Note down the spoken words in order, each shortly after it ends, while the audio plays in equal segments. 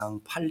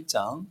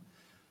8장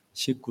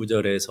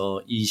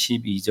 19절에서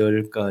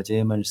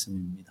 22절까지의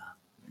말씀입니다.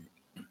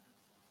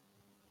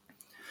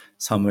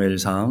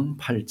 사무엘상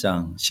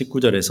 8장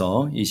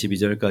 19절에서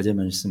 22절까지의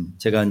말씀,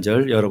 제가 한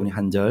절, 여러분이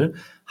한 절,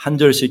 한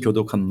절씩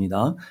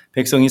교독합니다.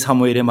 백성이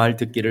사무엘의 말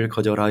듣기를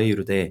거절하여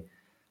이르되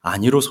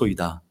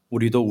아니로소이다.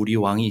 우리도 우리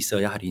왕이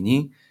있어야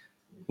하리니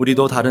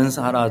우리도 다른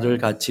나라들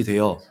같이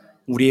되어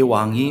우리의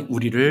왕이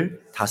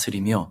우리를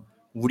다스리며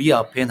우리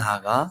앞에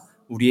나아가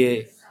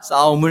우리의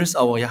싸움을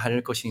싸워야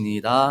할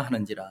것이니이다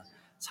하는지라.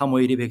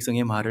 사무엘이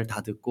백성의 말을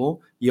다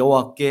듣고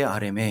여호와께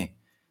아뢰매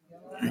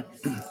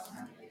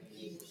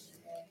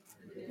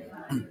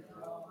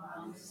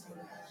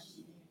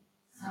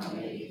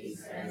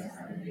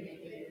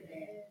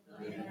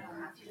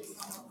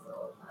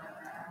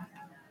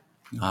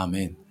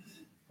아멘.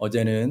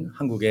 어제는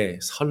한국의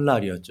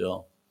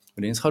설날이었죠.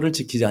 우리는 설을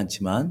지키지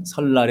않지만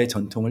설날의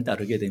전통을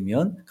따르게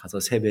되면 가서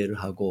세배를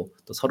하고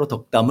또 서로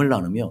덕담을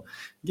나누며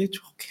이게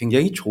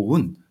굉장히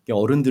좋은,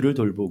 어른들을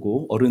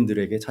돌보고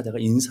어른들에게 찾아가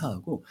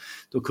인사하고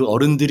또 그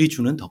어른들이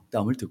주는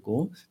덕담을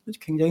듣고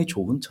굉장히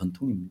좋은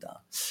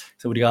전통입니다.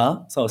 그래서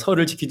우리가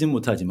설을 지키진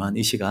못하지만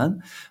이 시간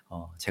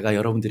제가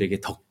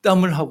여러분들에게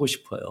덕담을 하고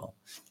싶어요.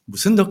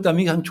 무슨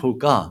덕담이 가장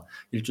좋을까?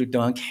 일주일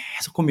동안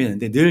계속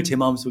고민했는데 늘 제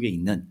마음속에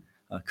있는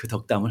그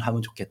덕담을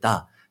하면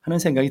좋겠다 하는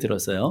생각이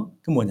들었어요.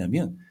 그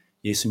뭐냐면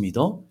예수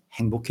믿어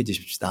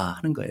행복해지십시다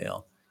하는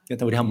거예요.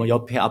 그래서 우리 한번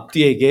옆에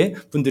앞뒤에게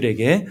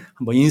분들에게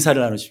한번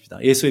인사를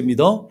나누십시다. 예수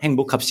믿어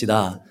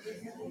행복합시다.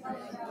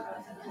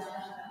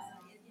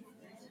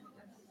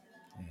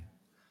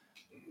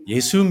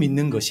 예수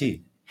믿는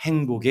것이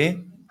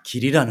행복의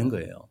길이라는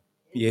거예요.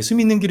 예수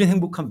믿는 길은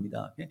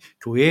행복합니다.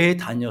 교회에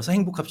다녀서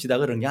행복합시다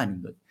그런 게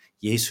아닌 거예요.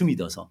 예수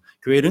믿어서.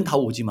 교회는 다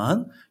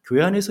오지만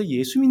교회 안에서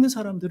예수 믿는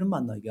사람들은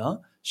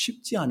만나기가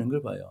쉽지 않은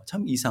걸 봐요.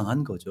 참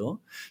이상한 거죠.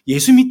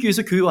 예수 믿기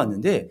위해서 교회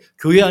왔는데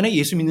교회 안에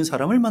예수 믿는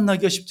사람을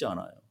만나기가 쉽지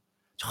않아요.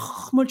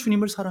 정말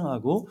주님을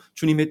사랑하고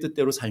주님의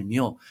뜻대로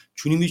살며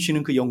주님이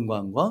주시는 그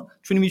영광과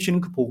주님이 주시는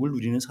그 복을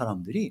누리는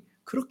사람들이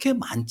그렇게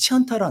많지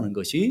않다라는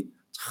것이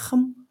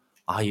참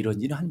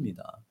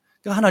아이러니합니다.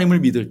 그러니까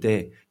하나님을 믿을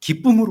때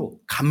기쁨으로,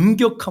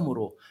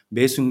 감격함으로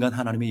매 순간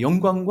하나님의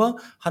영광과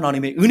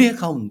하나님의 은혜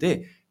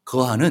가운데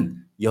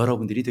거하는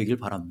여러분들이 되길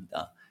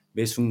바랍니다.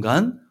 매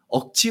순간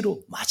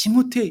억지로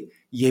마지못해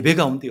예배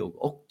가운데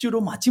오고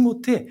억지로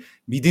마지못해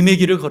믿음의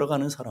길을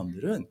걸어가는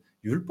사람들은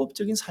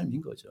율법적인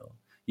삶인 거죠.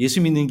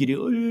 예수 믿는 길이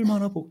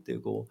얼마나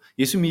복되고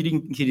예수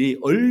믿는 길이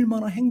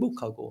얼마나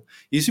행복하고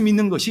예수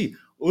믿는 것이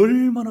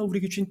얼마나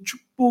우리에게 주신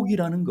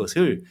축복이라는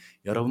것을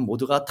여러분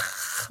모두가 다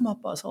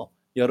맛봐서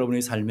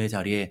여러분의 삶의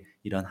자리에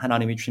이런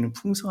하나님이 주시는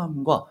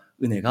풍성함과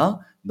은혜가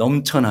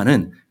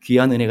넘쳐나는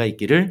귀한 은혜가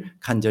있기를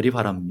간절히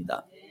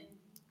바랍니다.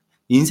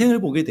 인생을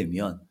보게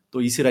되면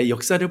또 이스라엘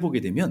역사를 보게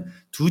되면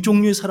두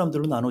종류의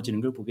사람들로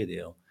나눠지는 걸 보게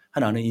돼요.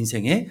 하나는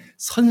인생에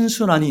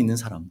선순환이 있는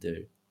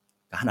사람들,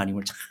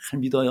 하나님을 잘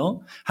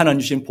믿어요. 하나님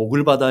주신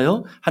복을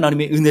받아요.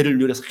 하나님의 은혜를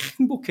누려서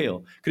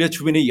행복해요. 그래서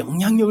주변에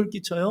영향력을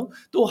끼쳐요.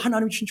 또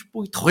하나님 주신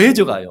축복이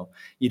더해져 가요.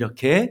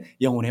 이렇게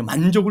영혼의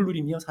만족을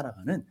누리며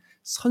살아가는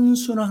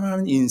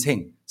선순환하는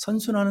인생,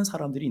 선순환하는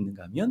사람들이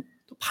있는가 하면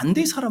또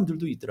반대의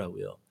사람들도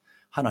있더라고요.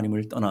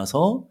 하나님을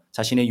떠나서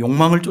자신의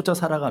욕망을 쫓아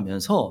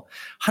살아가면서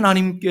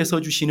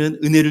하나님께서 주시는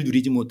은혜를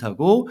누리지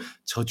못하고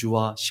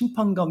저주와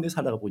심판 가운데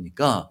살아가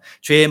보니까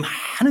죄의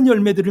많은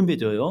열매들을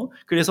맺어요.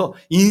 그래서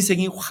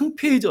인생이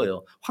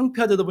황폐해져요.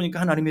 황폐하다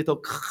보니까 하나님의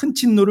더 큰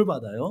진노를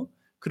받아요.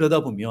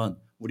 그러다 보면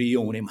우리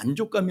영혼의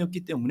만족감이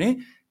없기 때문에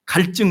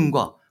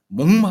갈증과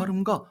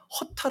목마름과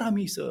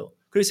허탈함이 있어요.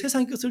 그래서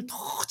세상의 것을 더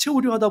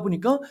채우려 하다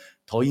보니까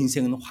더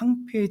인생은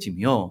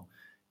황폐해지며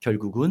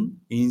결국은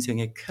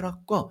인생의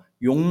쾌락과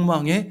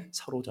욕망에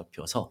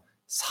사로잡혀서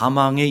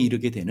사망에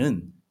이르게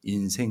되는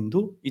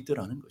인생도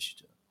있더라는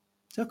것이죠.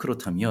 자,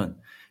 그렇다면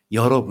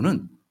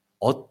여러분은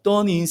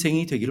어떤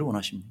인생이 되기를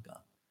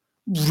원하십니까?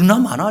 무나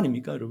마나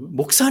아닙니까, 여러분?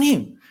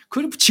 목사님,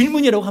 그걸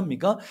질문이라고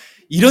합니까?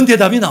 이런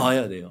대답이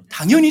나와야 돼요.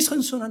 당연히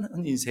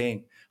선순환한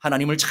인생,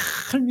 하나님을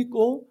잘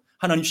믿고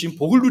하나님 주신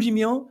복을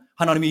누리며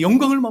하나님의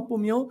영광을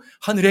맛보며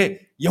하늘의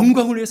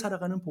영광을 위해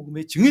살아가는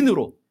복음의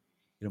증인으로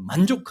이런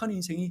만족한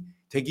인생이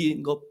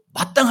되긴 것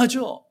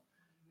마땅하죠.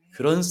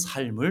 그런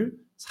삶을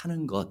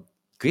사는 것,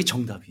 그게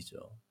정답이죠.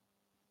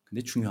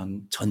 근데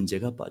중요한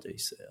전제가 빠져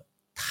있어요.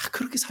 다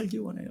그렇게 살기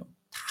원해요.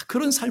 다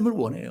그런 삶을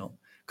원해요.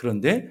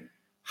 그런데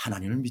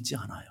하나님을 믿지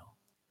않아요.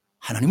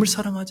 하나님을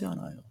사랑하지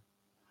않아요.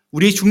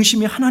 우리의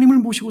중심에 하나님을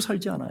모시고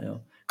살지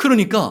않아요.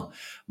 그러니까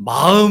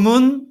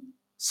마음은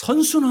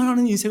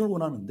선순환하는 인생을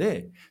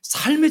원하는데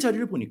삶의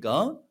자리를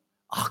보니까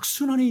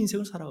악순환의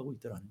인생을 살아가고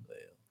있다는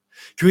거예요.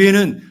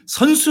 교회는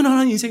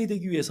선순환한 인생이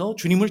되기 위해서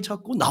주님을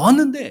찾고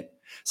나왔는데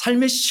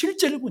삶의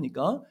실제를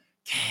보니까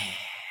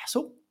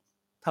계속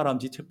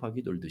다람쥐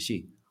쳇바퀴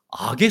돌듯이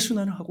악의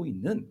순환을 하고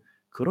있는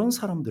그런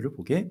사람들을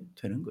보게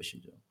되는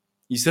것이죠.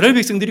 이스라엘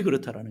백성들이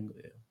그렇다라는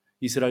거예요.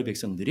 이스라엘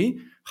백성들이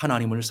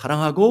하나님을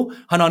사랑하고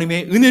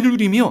하나님의 은혜를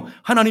누리며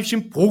하나님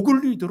주신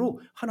복을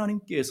누리도록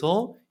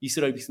하나님께서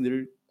이스라엘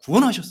백성들을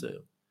구원하셨어요.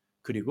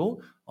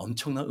 그리고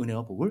엄청난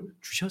은혜와 복을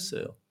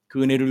주셨어요.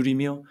 그 은혜를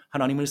누리며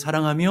하나님을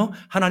사랑하며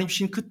하나님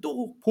주신 그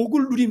또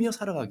복을 누리며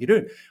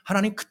살아가기를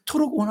하나님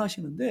그토록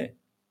원하시는데,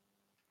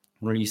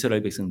 오늘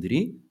이스라엘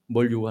백성들이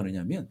뭘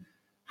요구하느냐면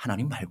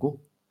하나님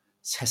말고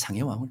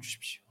세상의 왕을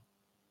주십시오.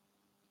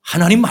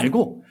 하나님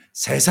말고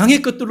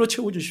세상의 것들로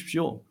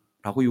채워주십시오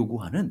라고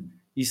요구하는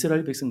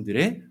이스라엘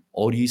백성들의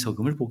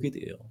어리석음을 보게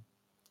돼요.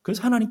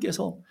 그래서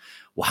하나님께서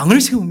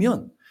왕을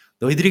세우면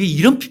너희들에게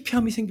이런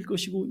피폐함이 생길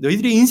것이고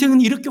너희들의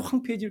인생은 이렇게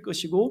황폐해질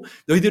것이고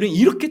너희들은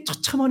이렇게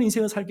처참한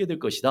인생을 살게 될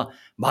것이다.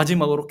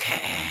 마지막으로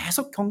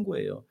계속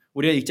경고해요.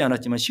 우리가 읽지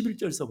않았지만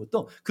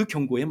 11절서부터 그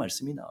경고의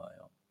말씀이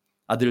나와요.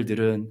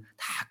 아들들은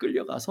다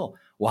끌려가서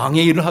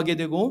왕의 일을 하게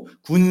되고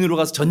군인으로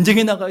가서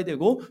전쟁에 나가야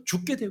되고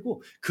죽게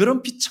되고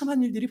그런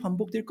비참한 일들이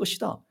반복될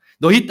것이다.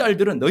 너희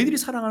딸들은, 너희들이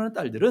사랑하는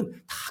딸들은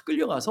다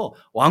끌려가서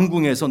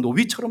왕궁에서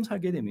노비처럼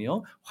살게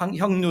되며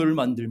향료를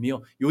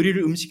만들며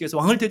요리를 음식해서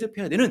왕을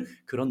대접해야 되는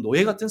그런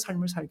노예 같은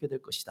삶을 살게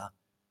될 것이다.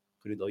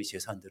 그리고 너희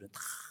재산들은 다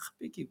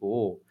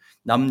뺏기고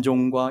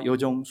남종과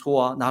여종,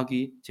 소와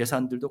나귀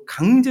재산들도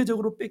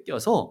강제적으로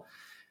뺏겨서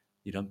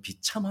이런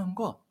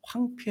비참함과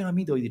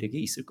황폐함이 너희들에게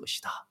있을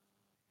것이다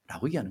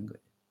라고 얘기하는 거예요.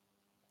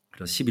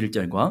 그래서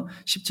 11절과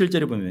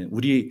 17절에 보면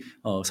우리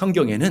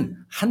성경에는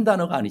한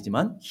단어가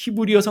아니지만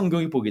히브리어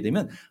성경이 보게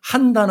되면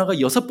한 단어가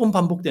 6번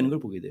반복되는 걸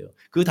보게 돼요.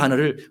 그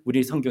단어를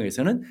우리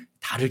성경에서는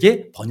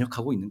다르게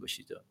번역하고 있는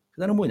것이죠.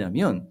 그 단어는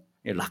뭐냐면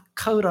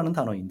라카으라는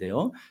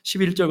단어인데요.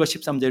 11절과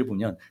 13절을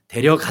보면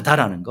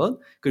데려가다라는 것,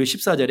 그리고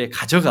 14절에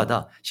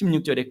가져가다,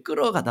 16절에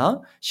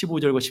끌어가다,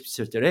 15절과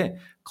 17절에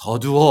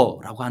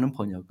거두어라고 하는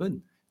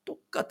번역은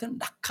똑같은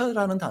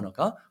라카라는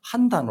단어가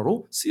한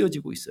단어로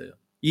쓰여지고 있어요.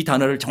 이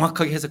단어를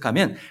정확하게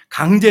해석하면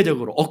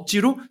강제적으로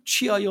억지로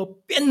취하여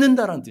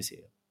뺏는다라는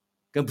뜻이에요.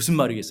 그러니까 무슨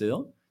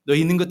말이겠어요? 너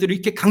있는 것들을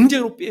이렇게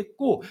강제로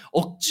뺏고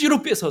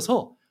억지로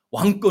뺏어서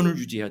왕권을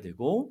유지해야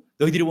되고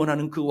너희들이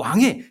원하는 그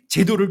왕의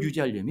제도를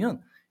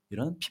유지하려면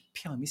이런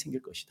피폐함이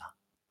생길 것이다.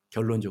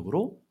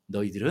 결론적으로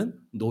너희들은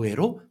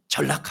노예로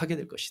전락하게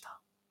될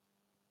것이다.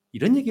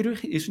 이런 얘기를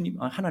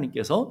예수님,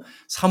 하나님께서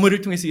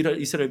사무엘을 통해서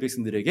이스라엘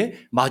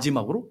백성들에게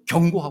마지막으로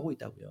경고하고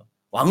있다고요.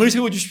 왕을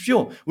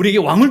세워주십시오. 우리에게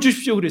왕을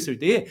주십시오. 그랬을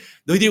때에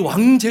너희들이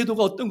왕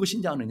제도가 어떤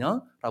것인지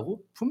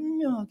아느냐라고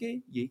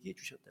분명하게 얘기해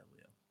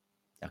주셨다고요.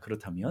 자,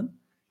 그렇다면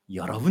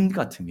여러분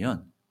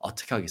같으면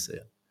어떻게 하겠어요?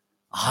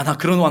 나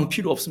그런 왕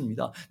필요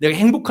없습니다. 내가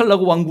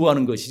행복하려고 왕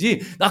구하는 것이지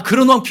나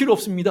그런 왕 필요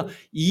없습니다.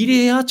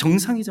 이래야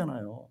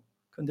정상이잖아요.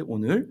 그런데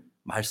오늘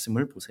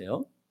말씀을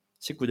보세요.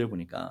 19절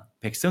보니까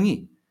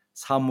백성이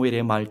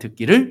사무엘의 말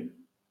듣기를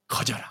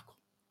거절하고,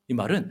 이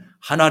말은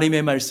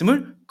하나님의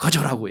말씀을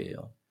거절하고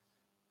해요.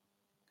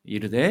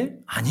 이르되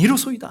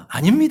아니로소이다.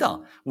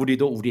 아닙니다.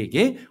 우리도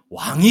우리에게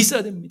왕이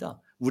있어야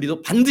됩니다.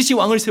 우리도 반드시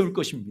왕을 세울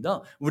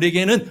것입니다.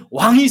 우리에게는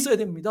왕이 있어야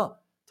됩니다.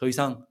 더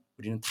이상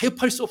우리는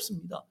타협할 수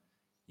없습니다.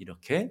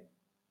 이렇게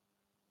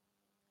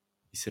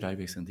이스라엘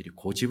백성들이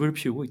고집을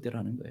피우고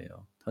있다는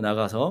거예요. 더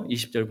나가서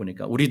 20절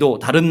보니까 우리도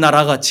다른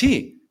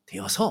나라같이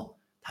되어서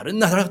다른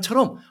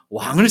나라처럼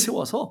왕을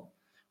세워서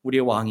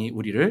우리의 왕이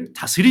우리를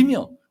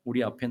다스리며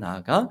우리 앞에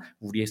나아가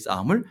우리의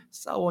싸움을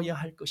싸워야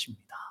할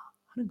것입니다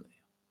하는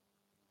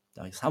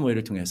거예요.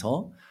 사무엘을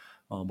통해서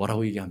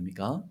뭐라고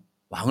얘기합니까?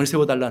 왕을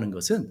세워달라는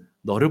것은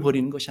너를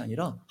버리는 것이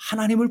아니라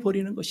하나님을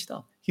버리는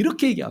것이다.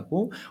 이렇게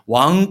얘기하고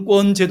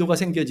왕권 제도가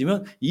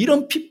생겨지면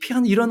이런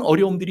피폐한 이런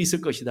어려움들이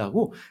있을 것이다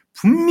하고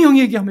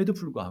분명히 얘기함에도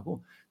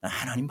불구하고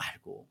하나님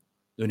말고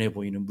눈에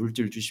보이는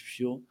물질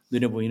주십시오.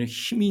 눈에 보이는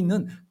힘이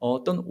있는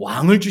어떤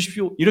왕을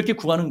주십시오. 이렇게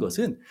구하는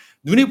것은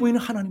눈에 보이는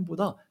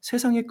하나님보다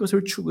세상의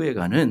것을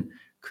추구해가는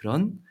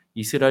그런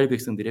이스라엘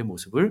백성들의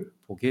모습을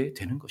보게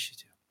되는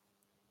것이죠.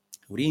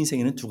 우리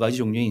인생에는 두 가지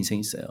종류의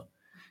인생이 있어요.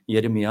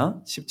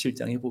 예레미야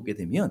 17장에 보게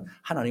되면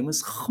하나님은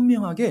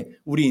선명하게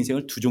우리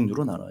인생을 두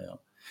종류로 나눠요.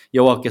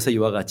 여호와께서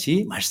이와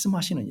같이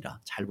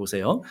말씀하시느니라. 잘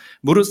보세요.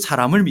 무릇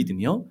사람을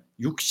믿으며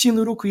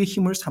육신으로 그의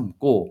힘을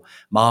삼고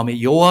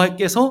마음에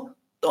여호와께서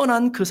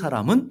떠난 그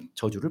사람은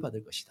저주를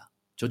받을 것이다.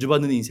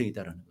 저주받는 인생이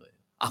있다라는 거예요.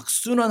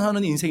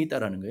 악순환하는 인생이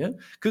있다라는 거예요.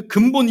 그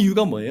근본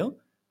이유가 뭐예요?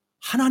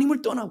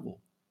 하나님을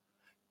떠나고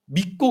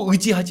믿고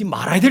의지하지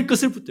말아야 될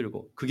것을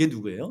붙들고, 그게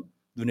누구예요?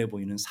 눈에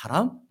보이는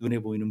사람, 눈에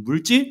보이는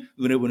물질,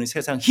 눈에 보이는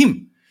세상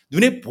힘,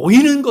 눈에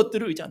보이는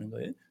것들을 의지하는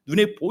거예요.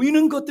 눈에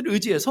보이는 것들을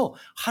의지해서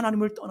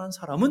하나님을 떠난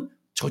사람은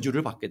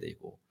저주를 받게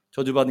되고,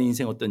 저주받은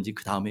인생 어떤지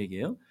그 다음에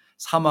얘기해요.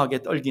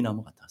 사막의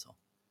떨기나무 같아서,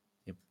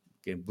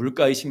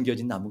 물가에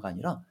심겨진 나무가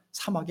아니라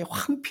사막의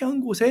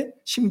황폐한 곳에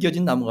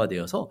심겨진 나무가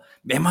되어서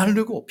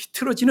메마르고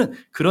비틀어지는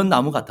그런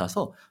나무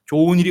같아서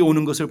좋은 일이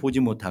오는 것을 보지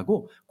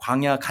못하고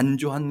광야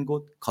간조한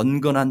곳,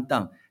 건건한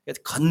땅,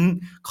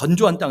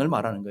 건조한 땅을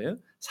말하는 거예요.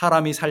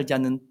 사람이 살지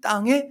않는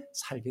땅에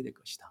살게 될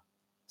것이다.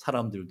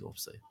 사람들도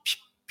없어요.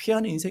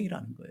 피폐한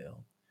인생이라는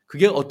거예요.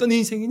 그게 어떤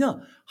인생이냐?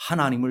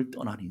 하나님을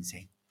떠난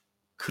인생.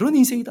 그런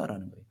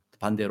인생이다라는 거예요.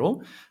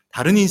 반대로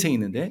다른 인생이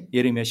있는데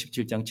예레미야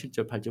 17장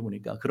 7절 8절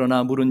보니까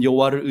그러나 물은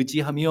여호와를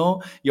의지하며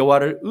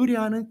여호와를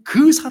의뢰하는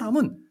그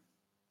사람은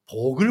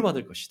복을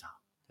받을 것이다.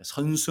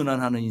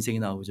 선순환하는 인생이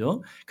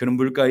나오죠. 그는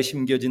물가에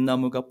심겨진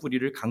나무가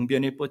뿌리를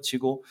강변에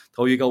뻗치고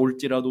더위가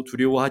올지라도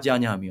두려워하지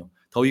아니하며,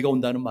 더위가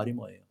온다는 말이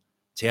뭐예요?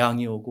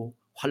 재앙이 오고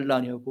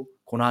환란이 오고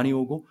고난이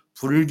오고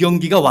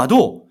불경기가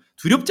와도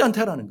두렵지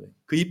않다라는 거예요.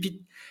 그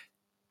잎이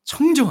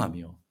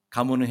청정하며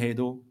가뭄을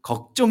해도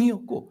걱정이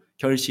없고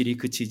결실이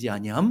그치지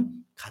아니함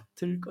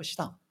같을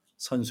것이다.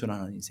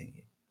 선순환하는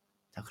인생이에요.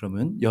 자,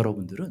 그러면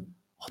여러분들은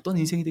어떤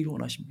인생이 되길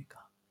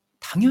원하십니까?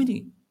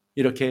 당연히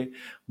이렇게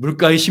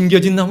물가에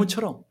심겨진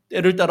나무처럼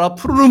때를 따라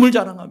푸르름을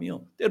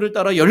자랑하며 때를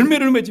따라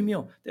열매를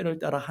맺으며 때를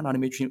따라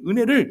하나님의 주신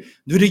은혜를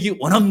누리기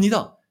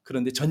원합니다.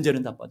 그런데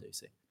전제는 다 빠져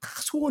있어요. 다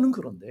소원은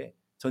그런데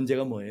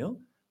전제가 뭐예요?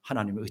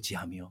 하나님을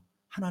의지하며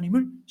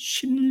하나님을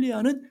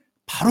신뢰하는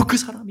바로 그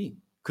사람이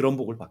그런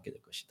복을 받게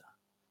될 것이다.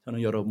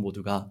 저는 여러분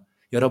모두가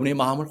여러분의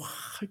마음을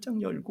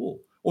활짝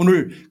열고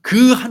오늘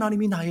그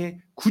하나님이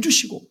나의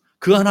구주시고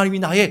그 하나님이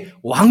나의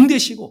왕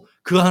되시고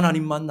그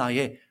하나님만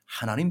나의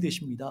하나님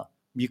되십니다.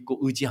 믿고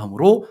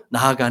의지함으로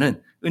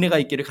나아가는 은혜가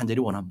있기를 간절히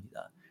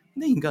원합니다.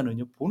 근데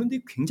인간은요, 보는데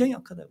굉장히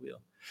약하다고요.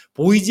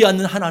 보이지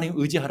않는 하나님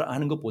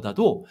의지하는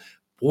것보다도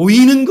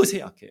보이는 것에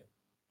약해요.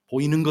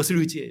 보이는 것을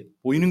의지해요.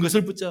 보이는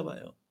것을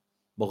붙잡아요.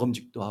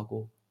 먹음직도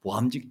하고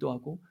보암직도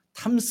하고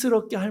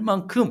탐스럽게 할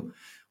만큼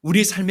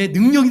우리 삶의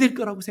능력이 될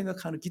거라고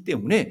생각하기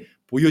때문에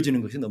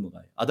보여지는 것이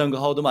넘어가요. 아담과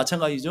하와도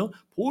마찬가지죠.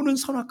 보는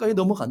선악과에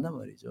넘어간단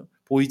말이죠.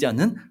 보이지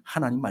않는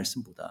하나님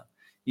말씀보다.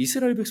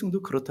 이스라엘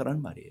백성도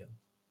그렇다라는 말이에요.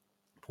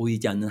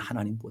 보이지 않는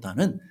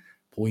하나님보다는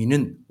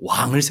보이는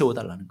왕을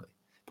세워달라는 거예요.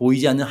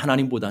 보이지 않는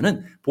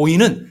하나님보다는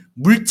보이는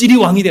물질이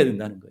왕이 되어야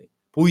된다는 거예요.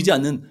 보이지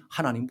않는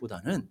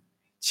하나님보다는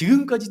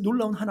지금까지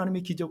놀라운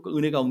하나님의 기적과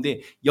은혜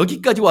가운데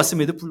여기까지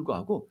왔음에도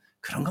불구하고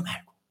그런 거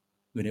말고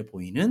눈에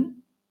보이는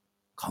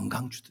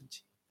건강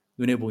주든지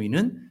눈에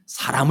보이는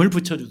사람을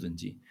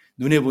붙여주든지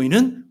눈에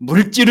보이는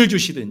물질을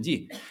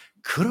주시든지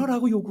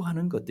그러라고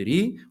요구하는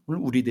것들이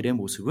오늘 우리들의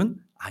모습은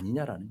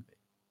아니냐라는 거예요.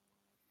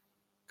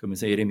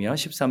 그러면서 예레미야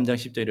 13장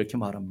 10절 이렇게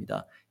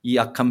말합니다. 이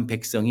악한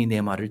백성이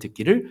내 말을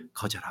듣기를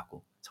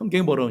거절하고.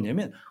 성경이 뭐라고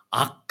하냐면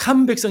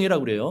악한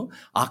백성이라고 그래요.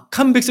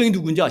 악한 백성이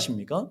누군지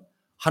아십니까?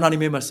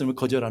 하나님의 말씀을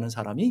거절하는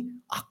사람이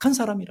악한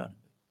사람이라는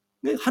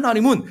거예요.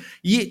 하나님은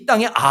이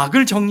땅의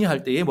악을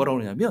정리할 때에 뭐라고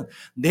그러냐면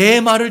내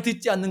말을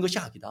듣지 않는 것이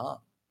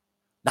악이다.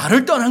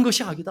 나를 떠난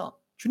것이 악이다.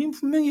 주님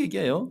분명히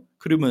얘기해요.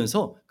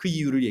 그러면서 그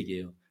이유를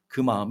얘기해요.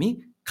 그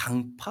마음이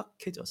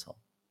강팍해져서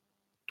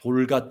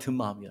돌 같은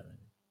마음이라는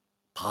거예요.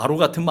 바로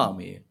같은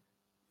마음이에요.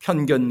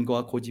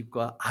 편견과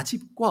고집과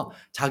아집과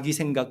자기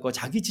생각과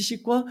자기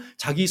지식과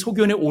자기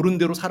소견에 옳은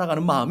대로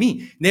살아가는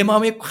마음이 내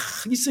마음에 꽉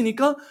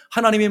있으니까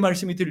하나님의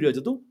말씀이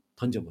들려져도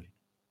던져버리고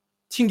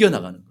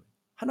튕겨나가는 거예요.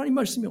 하나님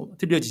말씀이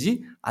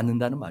들려지지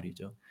않는다는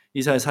말이죠.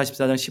 이사야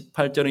 44장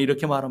 18절은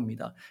이렇게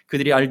말합니다.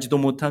 그들이 알지도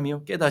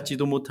못하며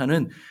깨닫지도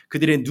못하는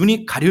그들의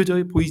눈이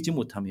가려져 보이지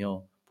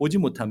못하며 보지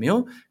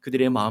못하며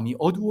그들의 마음이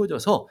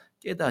어두워져서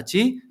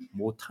깨닫지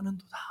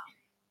못하는도다.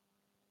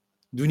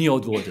 눈이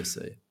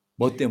어두워졌어요.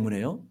 뭐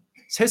때문에요?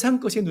 세상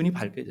것에 눈이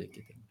밝혀져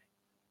있기 때문에.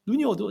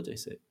 눈이 어두워져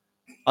있어요.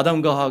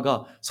 아담과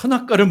하와가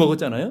선악과를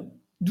먹었잖아요.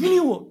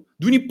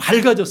 눈이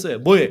밝아졌어요.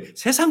 뭐에?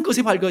 세상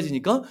것이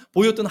밝아지니까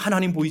보였던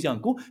하나님 보이지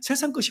않고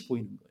세상 것이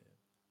보이는 거예요.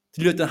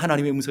 들렸던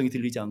하나님의 음성이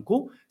들리지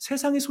않고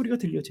세상의 소리가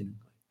들려지는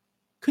거예요.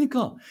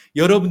 그러니까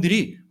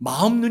여러분들이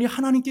마음 눈이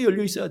하나님께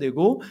열려 있어야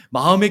되고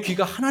마음의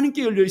귀가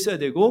하나님께 열려 있어야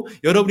되고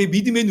여러분의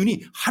믿음의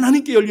눈이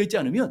하나님께 열려 있지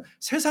않으면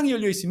세상에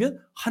열려 있으면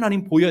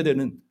하나님 보여야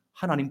되는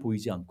하나님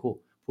보이지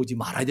않고 보지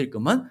말아야 될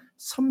것만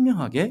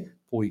선명하게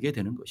보이게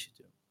되는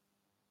것이죠.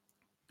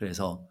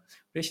 그래서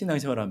우리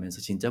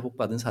신앙생활하면서 진짜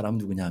복받은 사람은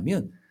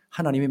누구냐면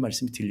하나님의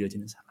말씀이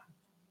들려지는 사람.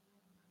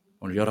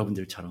 오늘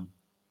여러분들처럼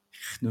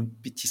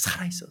눈빛이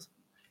살아있어서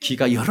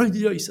귀가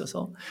열려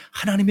있어서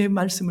하나님의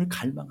말씀을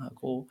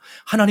갈망하고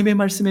하나님의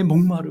말씀에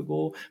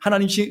목마르고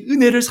하나님의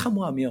은혜를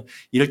사모하며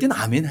이럴 땐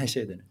아멘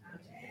하셔야 되는 거예요.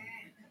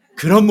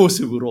 그런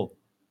모습으로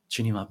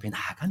주님 앞에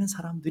나아가는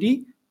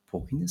사람들이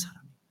복 있는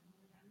사람이에요.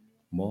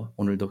 뭐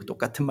오늘도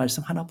똑같은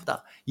말씀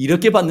하나보다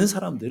이렇게 받는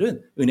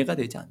사람들은 은혜가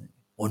되지 않아요.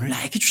 오늘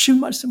나에게 주신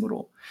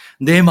말씀으로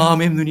내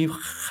마음의 눈이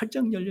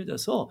활짝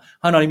열려져서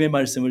하나님의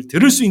말씀을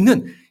들을 수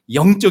있는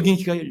영적인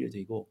귀가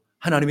열려지고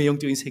하나님의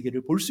영적인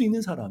세계를 볼 수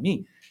있는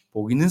사람이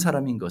복 있는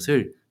사람인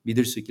것을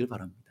믿을 수 있길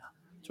바랍니다.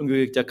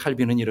 종교개혁자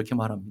칼빈은 이렇게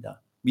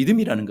말합니다.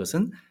 믿음이라는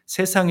것은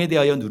세상에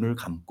대하여 눈을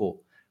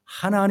감고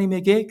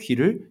하나님에게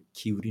귀를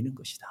기울이는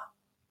것이다.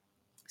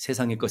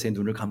 세상의 것에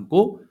눈을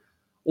감고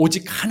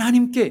오직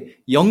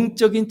하나님께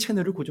영적인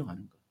채널을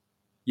고정하는 것,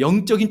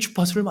 영적인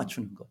주파수를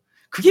맞추는 것,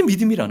 그게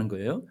믿음이라는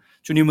거예요.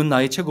 주님은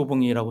나의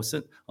최고봉이라고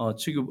쓴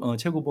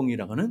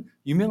최고봉이라고 하는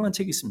유명한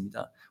책이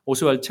있습니다.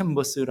 오스왈드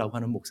챔버스라고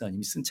하는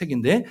목사님이 쓴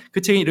책인데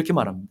그 책에 이렇게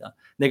말합니다.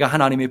 내가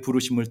하나님의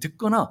부르심을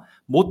듣거나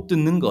못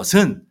듣는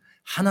것은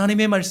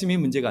하나님의 말씀이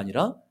문제가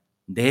아니라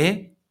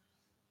내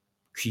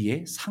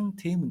귀의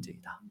상태의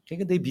문제이다.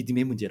 그러니까 내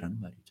믿음의 문제라는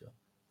말이죠.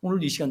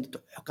 오늘 이 시간도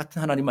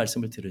똑같은 하나님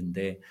말씀을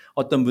들은데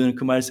어떤 분은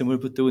그 말씀을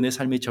붙들고 내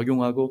삶에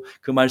적용하고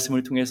그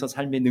말씀을 통해서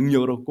삶의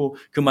능력을 얻고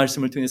그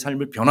말씀을 통해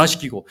삶을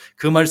변화시키고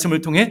그 말씀을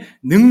통해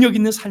능력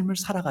있는 삶을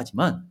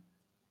살아가지만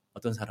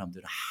어떤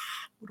사람들은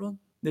아무런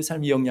내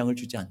삶에 영향을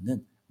주지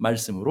않는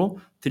말씀으로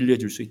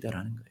들려줄 수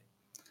있다는 거예요.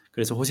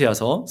 그래서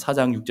호세아서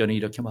 4장 6절에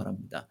이렇게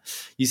말합니다.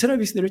 이스라엘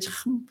백성들을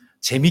참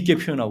재미있게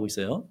표현하고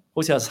있어요.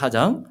 호세아서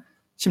 4장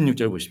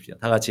 16절 보십시오.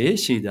 다 같이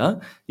시작.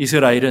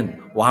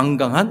 이스라엘은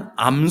완강한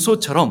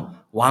암소처럼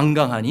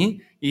완강하니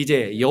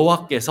이제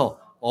여호와께서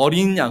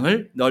어린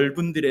양을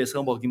넓은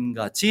들에서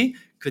먹임같이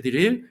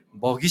그들을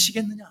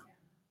먹이시겠느냐.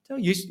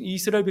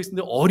 이스라엘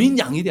백성들 어린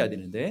양이 돼야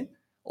되는데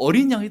그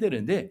어린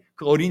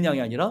양이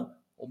아니라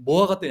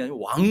뭐가 같다냐면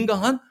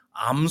완강한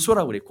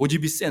암소라고 그래요.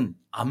 고집이 센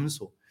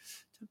암소.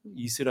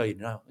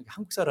 이스라엘이나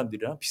한국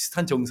사람들이랑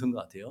비슷한 정서인 것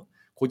같아요.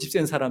 고집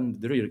센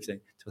사람들을 이렇게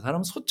생각해요. 저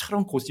사람은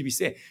소처럼 고집이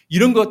세.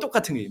 이런 거와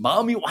똑같은 거예요.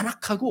 마음이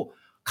완악하고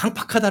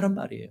강팍하다는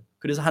말이에요.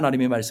 그래서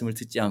하나님의 말씀을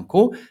듣지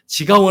않고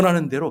지가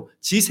원하는 대로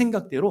지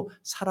생각대로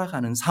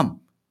살아가는 삶.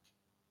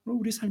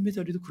 우리 삶의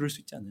자리도 그럴 수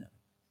있지 않나요?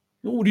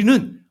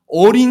 우리는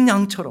어린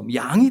양처럼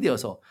양이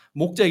되어서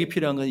목자에게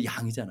필요한 건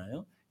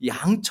양이잖아요.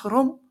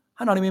 양처럼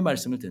하나님의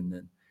말씀을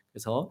듣는.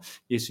 그래서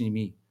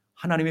예수님이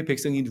하나님의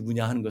백성이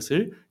누구냐 하는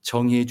것을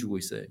정의해 주고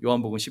있어요.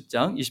 요한복음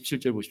 10장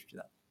 27절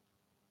보십시다.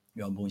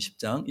 요한복음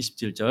 10장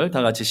 27절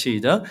다 같이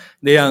시작.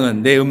 내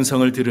양은 내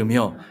음성을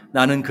들으며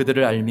나는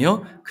그들을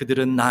알며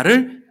그들은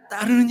나를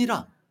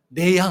따르느니라.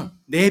 내 양,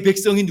 내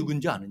백성이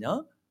누군지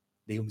아느냐?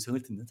 내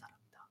음성을 듣는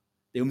사람이다.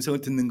 내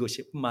음성을 듣는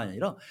것이 뿐만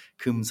아니라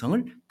그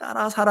음성을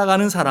따라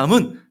살아가는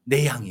사람은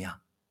내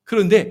양이야.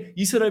 그런데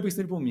이스라엘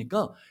백성을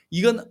보니까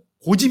이건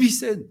고집이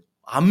센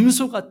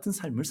암소 같은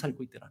삶을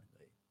살고 있더라는 거예요.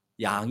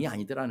 양이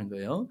아니더라는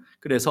거예요.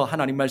 그래서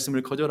하나님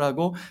말씀을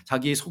거절하고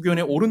자기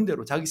소견에 옳은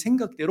대로, 자기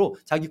생각대로,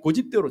 자기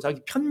고집대로,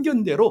 자기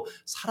편견대로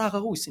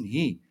살아가고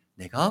있으니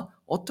내가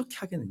어떻게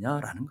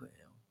하겠느냐라는 거예요.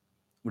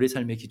 우리의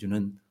삶의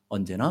기준은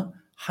언제나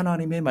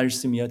하나님의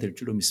말씀이어야 될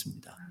줄로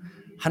믿습니다.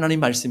 하나님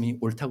말씀이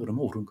옳다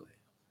그러면 옳은 거예요.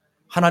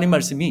 하나님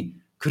말씀이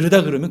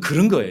그러다 그러면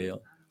그런 거예요.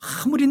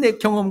 아무리 내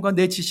경험과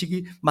내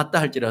지식이 맞다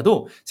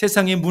할지라도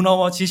세상의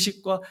문화와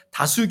지식과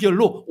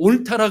다수결로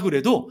옳다라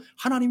그래도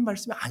하나님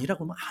말씀이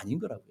아니라고 하면 아닌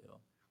거라고요.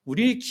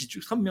 우리의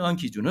선명한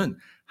기준은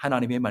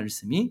하나님의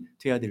말씀이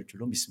돼야 될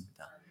줄로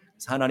믿습니다.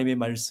 그래서 하나님의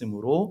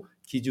말씀으로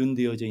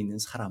기준되어져 있는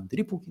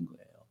사람들이 복인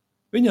거예요.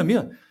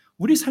 왜냐하면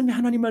우리 삶이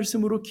하나님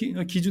말씀으로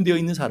기준되어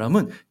있는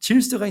사람은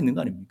질서가 있는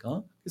거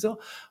아닙니까? 그래서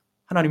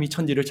하나님이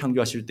천지를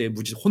창조하실 때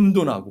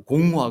혼돈하고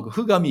공허하고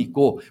흑암이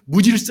있고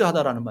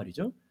무질서하다라는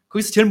말이죠.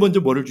 거기서 제일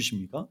먼저 뭐를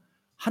주십니까?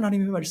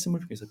 하나님의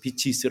말씀을 통해서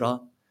빛이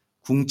있으라,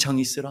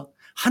 궁창이 있으라.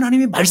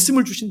 하나님의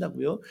말씀을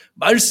주신다고요.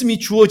 말씀이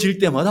주어질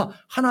때마다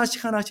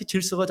하나씩 하나씩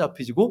질서가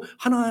잡혀지고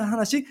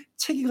하나하나씩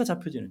체계가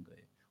잡혀지는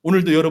거예요.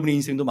 오늘도 여러분의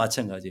인생도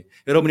마찬가지예요.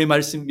 여러분의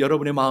말씀,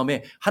 여러분의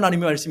마음에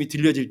하나님의 말씀이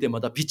들려질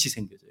때마다 빛이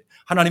생겨져요.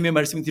 하나님의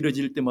말씀이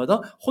들려질 때마다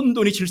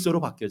혼돈이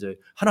질서로 바뀌어져요.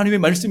 하나님의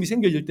말씀이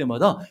생겨질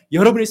때마다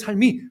여러분의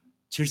삶이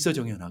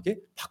질서정연하게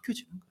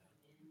바뀌어지는 거예요.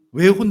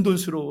 왜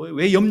혼돈스러워요?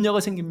 왜 염려가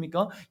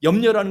생깁니까?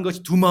 염려라는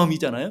것이 두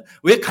마음이잖아요.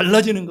 왜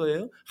갈라지는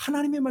거예요?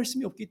 하나님의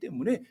말씀이 없기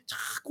때문에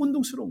자꾸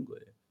혼동스러운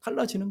거예요.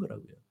 갈라지는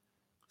거라고요.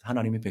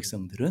 하나님의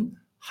백성들은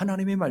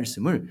하나님의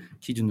말씀을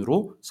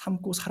기준으로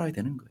삼고 살아야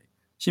되는 거예요.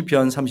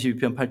 시편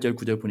 32편 8절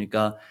 9절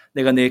보니까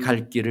내가 내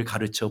갈 길을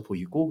가르쳐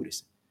보이고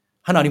그랬어요.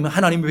 하나님은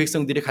하나님의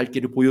백성들의 갈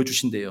길을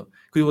보여주신대요.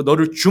 그리고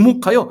너를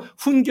주목하여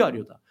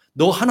훈계하려다.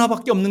 너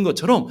하나밖에 없는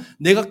것처럼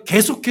내가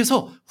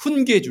계속해서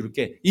훈계해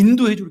줄게,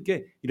 인도해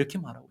줄게 이렇게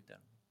말하고 있다.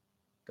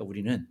 그러니까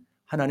우리는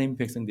하나님의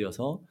백성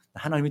되어서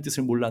하나님의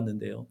뜻을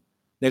몰랐는데요.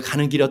 내가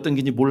가는 길이 어떤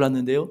길인지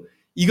몰랐는데요.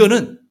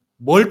 이거는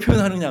뭘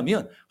표현하느냐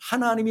하면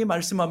하나님이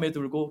말씀함에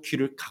들고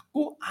귀를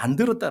갖고 안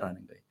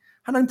들었다라는 거예요.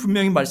 하나님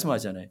분명히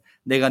말씀하잖아요.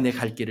 내가 내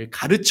갈 길을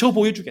가르쳐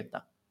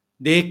보여주겠다.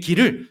 내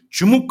길을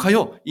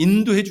주목하여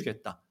인도해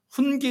주겠다.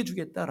 훈계해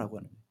주겠다라고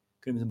하는 거예요.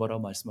 그러면서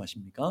뭐라고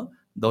말씀하십니까?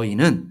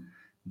 너희는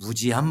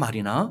무지한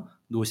말이나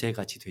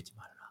노새같이 되지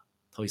말라.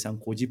 더 이상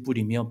고집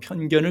부리며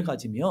편견을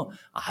가지며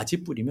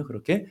아집 부리며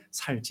그렇게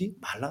살지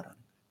말라라는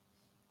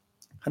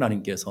거예요.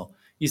 하나님께서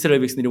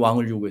이스라엘 백성들이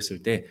왕을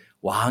요구했을 때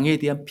왕에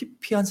대한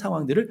피폐한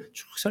상황들을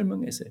쭉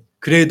설명했어요.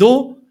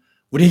 그래도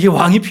우리에게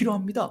왕이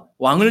필요합니다.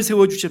 왕을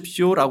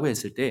세워주십시오라고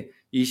했을 때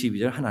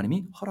 22절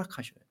하나님이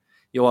허락하셔요.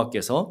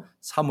 여호와께서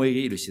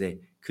사무엘에게 이르시되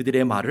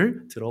그들의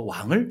말을 들어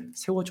왕을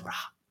세워줘라.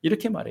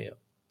 이렇게 말해요.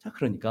 자,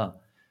 그러니까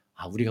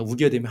우리가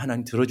우겨대면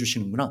하나님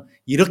들어주시는구나.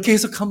 이렇게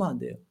해석하면 안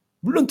돼요.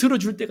 물론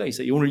들어줄 때가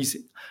있어요. 오늘 이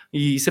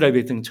이스라엘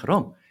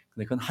백성처럼.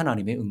 근데 그건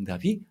하나님의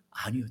응답이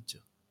아니었죠.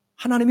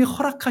 하나님의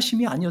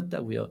허락하심이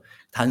아니었다고요.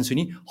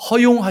 단순히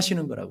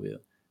허용하시는 거라고요.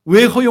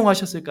 왜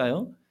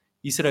허용하셨을까요?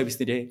 이스라엘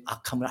백성들의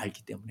악함을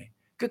알기 때문에.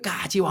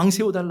 끝까지 왕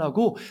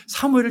세워달라고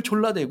사무엘을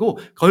졸라대고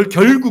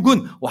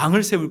결국은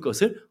왕을 세울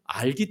것을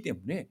알기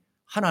때문에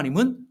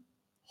하나님은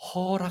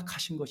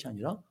허락하신 것이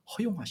아니라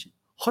허용하신.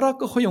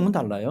 허락과 허용은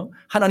달라요.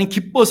 하나님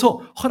기뻐서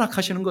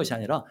허락하시는 것이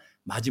아니라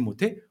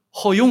마지못해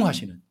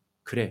허용하시는.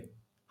 그래,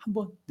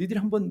 너희들이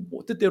한번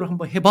뜻대로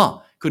한번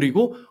해봐.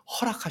 그리고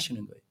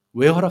허락하시는 거예요.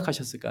 왜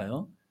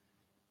허락하셨을까요?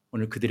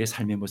 오늘 그들의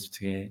삶의 모습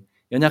속에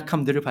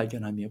연약함들을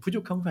발견하며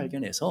부족함을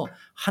발견해서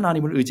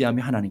하나님을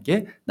의지하며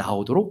하나님께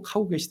나오도록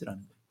하고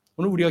계시더라는 거예요.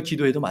 오늘 우리가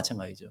기도해도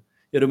마찬가지죠.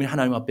 여러분이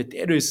하나님 앞에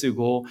때를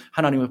쓰고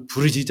하나님을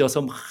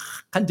부르짖어서 막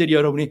간절히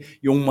여러분이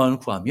욕망을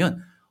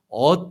구하면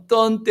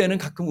어떤 때는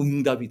가끔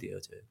응답이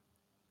되어져요.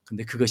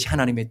 근데 그것이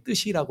하나님의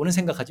뜻이라고는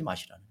생각하지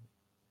마시라는 거예요.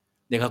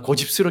 내가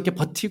고집스럽게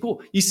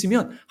버티고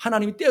있으면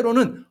하나님이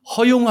때로는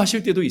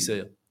허용하실 때도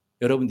있어요.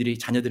 여러분들이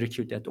자녀들을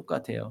키울 때와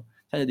똑같아요.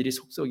 자녀들이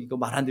속썩이고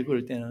말 안 듣고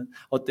그럴 때는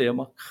어때요?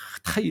 막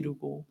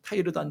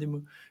타이르도 안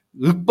되면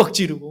윽박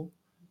지르고,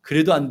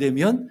 그래도 안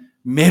되면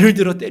매를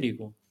들어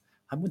때리고.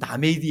 한번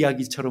남의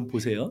이야기처럼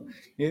보세요.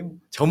 예,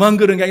 저만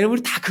그런 게 아니라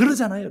우리 다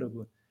그러잖아요,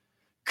 여러분.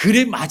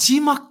 그래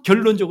마지막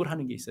결론적으로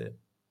하는 게 있어요.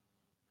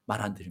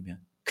 말 안 들으면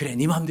그래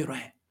네 마음대로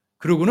해.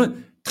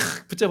 그러고는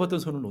탁 붙잡았던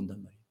손을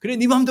놓는단 말이에요. 그래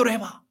네 마음대로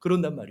해봐.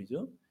 그런단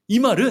말이죠. 이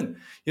말은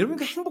여러분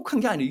행복한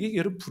게 아니에요. 이게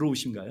여러분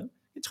부러우신가요?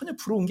 전혀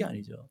부러운 게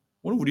아니죠.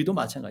 오늘 우리도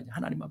마찬가지예요.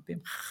 하나님 앞에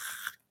막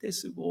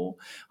떼쓰고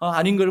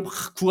아닌 걸 막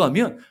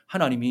구하면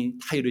하나님이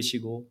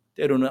타이르시고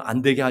때로는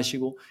안 되게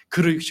하시고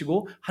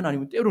그러시고,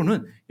 하나님은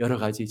때로는 여러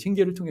가지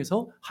징계를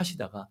통해서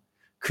하시다가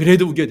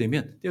그래도 우게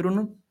되면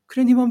때로는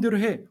그래 네 마음대로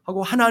해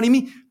하고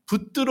하나님이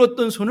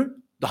붙들었던 손을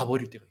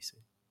놔버릴 때가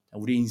있어요.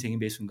 우리 인생의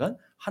매 순간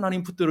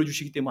하나님 붙들어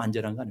주시기 때문에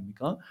안전한 거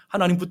아닙니까?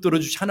 하나님 붙들어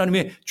주시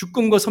하나님의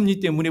주권과 섭리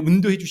때문에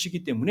인도해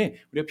주시기 때문에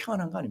우리가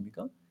평안한 거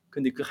아닙니까?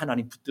 근데 그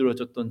하나님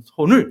붙들어줬던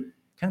손을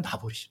그냥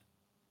놔버리시는 거예요.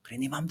 그래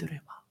네 마음대로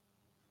해봐.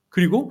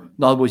 그리고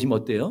놔보시면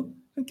어때요?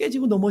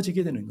 깨지고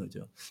넘어지게 되는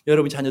거죠.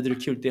 여러분 자녀들을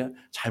키울 때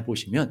잘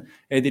보시면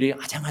애들이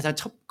아장아장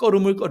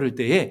첫걸음을 걸을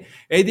때에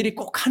애들이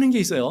꼭 하는 게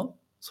있어요.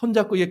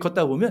 손잡고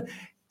걷다 보면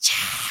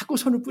자꾸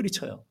손을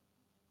뿌리쳐요.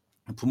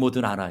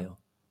 부모들은 알아요.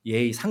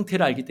 얘의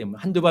상태를 알기 때문에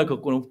한두 발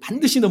걷고는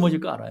반드시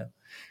넘어질 거 알아요.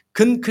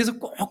 그래서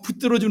꼭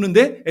붙들어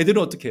주는데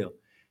애들은 어떻게 해요?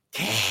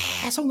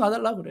 계속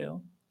놔달라고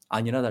그래요.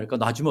 아니나 다를까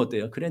놔주면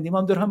어때요? 그래 네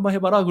마음대로 한번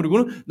해봐라.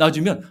 그리고는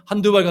놔주면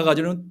한두 발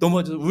가가지고는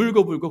넘어져서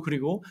울고불고,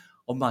 그리고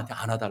엄마한테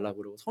안아달라고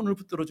그러고 손을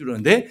붙들어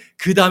주는데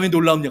그 다음에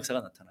놀라운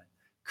역사가 나타나요.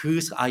 그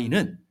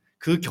아이는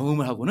그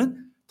경험을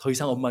하고는 더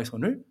이상 엄마의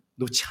손을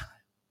놓지 않아요.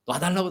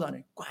 놔달라고도 안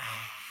해요. 꽉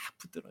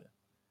붙들어요.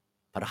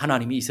 바로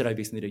하나님이 이스라엘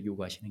백성들에게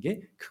요구하시는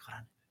게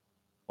그거라는 거예요.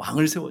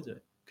 왕을 세워줘요.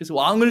 그래서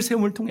왕을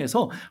세움을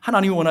통해서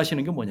하나님이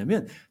원하시는 게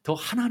뭐냐면 더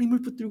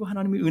하나님을 붙들고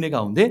하나님의 은혜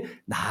가운데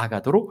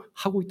나아가도록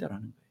하고 있다는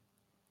거예요.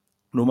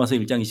 로마서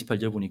 1장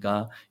 28절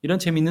보니까 이런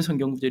재미있는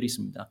성경 구절이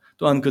있습니다.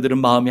 또한 그들은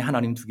마음에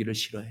하나님 두기를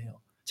싫어해요.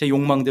 제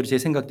욕망대로 제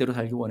생각대로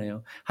살기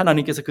원해요.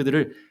 하나님께서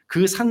그들을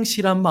그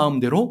상실한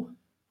마음대로,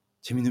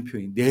 재미있는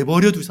표현이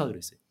내버려 두사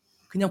그랬어요.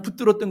 그냥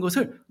붙들었던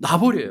것을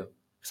놔버려요.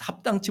 그래서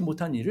합당치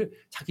못한 일을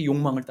자기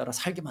욕망을 따라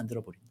살게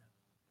만들어버린다.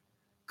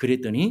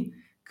 그랬더니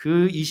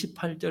그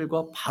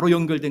 28절과 바로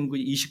연결된 그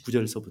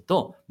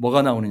 29절에서부터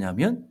뭐가 나오느냐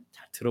하면,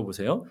 잘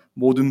들어보세요.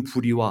 모든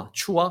불의와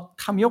추악,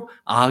 탐욕,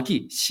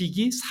 악의,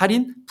 시기,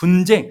 살인,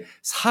 분쟁,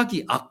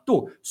 사기,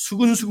 악도,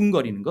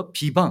 수근수근거리는 것,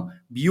 비방,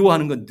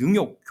 미워하는 것,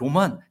 능욕,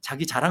 교만,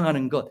 자기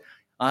자랑하는 것,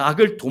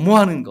 악을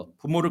도모하는 것,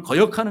 부모를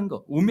거역하는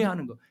것,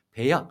 우매하는 것,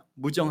 배약,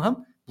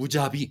 무정함,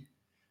 무자비.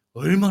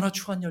 얼마나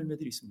추한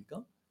열매들이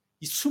있습니까?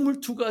 이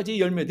 22가지의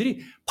열매들이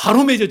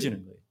바로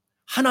맺어지는 거예요.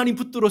 하나님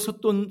붙들어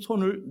섰던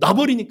손을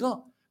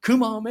놔버리니까 그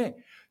마음에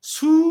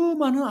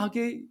수많은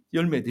악의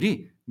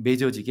열매들이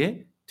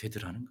맺어지게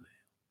되더라는 거예요.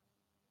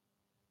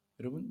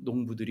 여러분,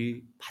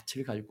 농부들이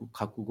밭을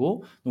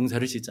가꾸고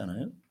농사를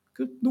짓잖아요.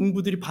 그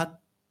농부들이 밭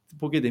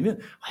보게 되면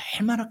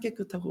얼마나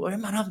깨끗하고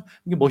얼마나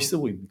멋있어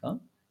보입니까?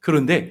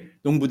 그런데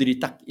농부들이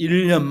딱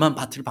 1년만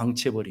밭을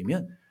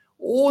방치해버리면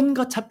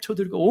온갖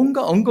잡초들과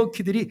온갖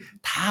엉겅퀴들이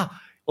다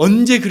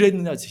언제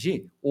그랬느냐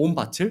듯이 온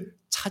밭을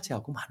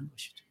차지하고 마는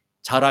것이죠.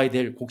 자라야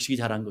될 곡식이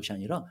자란 것이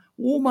아니라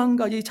 5만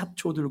가지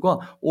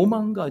잡초들과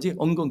 5만 가지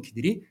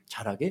엉겅퀴들이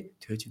자라게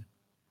되어지는 거예요.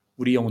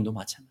 우리 영혼도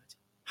마찬가지.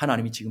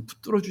 하나님이 지금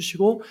붙들어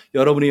주시고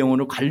여러분의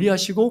영혼을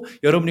관리하시고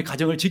여러분의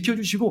가정을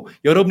지켜주시고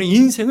여러분의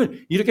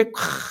인생을 이렇게 콱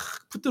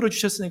붙들어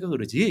주셨으니까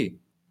그러지,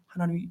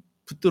 하나님이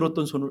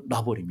붙들었던 손을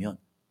놔버리면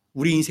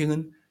우리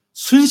인생은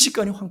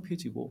순식간에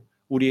황폐해지고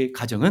우리의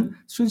가정은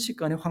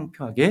순식간에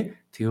황폐하게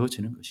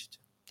되어지는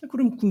것이죠.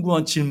 그럼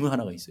궁금한 질문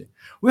하나가 있어요.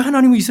 왜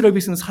하나님은 이스라엘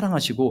백성을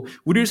사랑하시고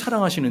우리를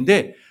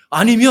사랑하시는데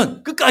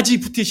아니면 끝까지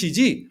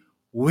붙으시지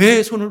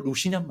왜 손을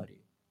놓으시냔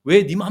말이에요.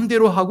 왜 네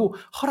마음대로 하고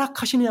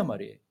허락하시느냐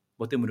말이에요.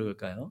 뭐 때문에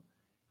그럴까요?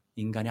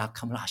 인간의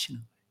악함을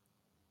아시는 거예요.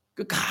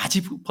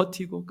 끝까지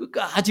버티고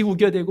끝까지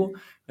우겨대고,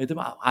 애들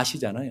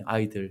아시잖아요.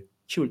 아이들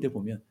키울 때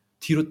보면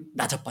뒤로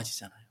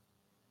낮아빠지잖아요.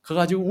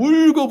 그래가지고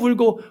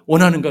울고불고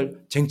원하는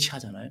걸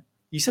쟁취하잖아요.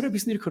 이스라엘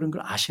백성들이 그런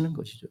걸 아시는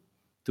것이죠.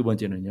 두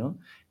번째는요,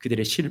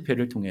 그들의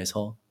실패를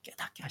통해서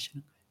깨닫게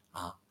하시는 거예요.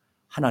 아,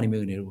 하나님의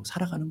은혜로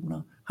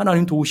살아가는구나.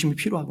 하나님 도우심이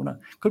필요하구나.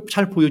 그걸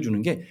잘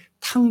보여주는 게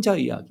탕자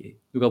이야기예요.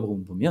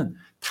 누가복음 보면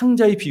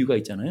탕자의 비유가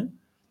있잖아요.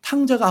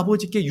 탕자가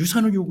아버지께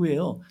유산을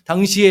요구해요.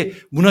 당시의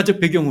문화적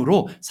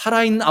배경으로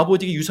살아있는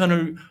아버지에게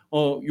유산을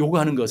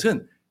요구하는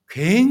것은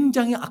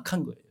굉장히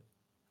악한 거예요.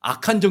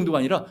 악한 정도가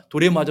아니라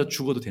돌에 맞아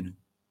죽어도 되는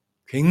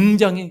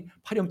굉장히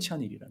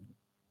파렴치한 일이라는 거예요.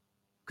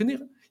 근데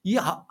이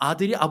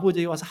아들이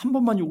아버지에게 와서 한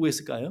번만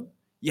요구했을까요?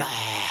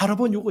 여러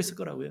번 요구했을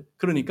거라고요.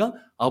 그러니까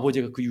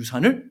아버지가 그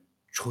유산을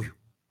줘요.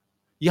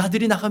 이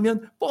아들이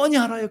나가면 뻔히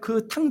알아요.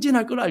 그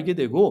탕진할 걸 알게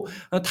되고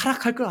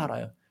타락할 걸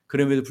알아요.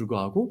 그럼에도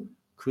불구하고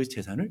그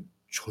재산을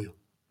줘요.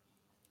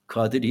 그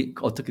아들이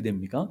어떻게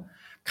됩니까?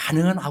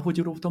 가능한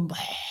아버지로부터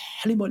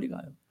멀리 멀리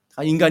가요.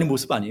 인간의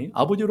모습 아니에요.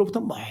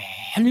 아버지로부터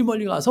멀리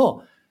멀리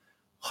가서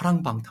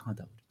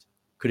허랑방탕하다고 그러죠.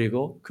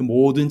 그리고 그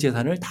모든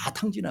재산을 다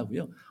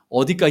탕진하고요.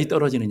 어디까지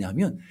떨어지느냐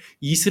하면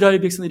이스라엘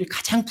백성들이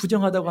가장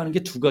부정하다고 하는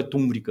게 두 가지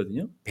동물이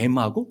있거든요.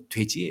 뱀하고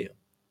돼지예요.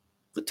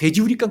 그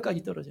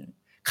돼지우리깡까지 떨어져요.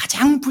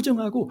 가장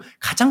부정하고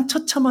가장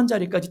처참한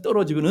자리까지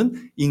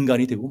떨어지는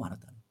인간이 되고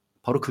말았다는 거예요.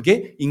 바로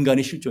그게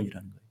인간의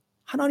실존이라는 거예요.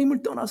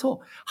 하나님을 떠나서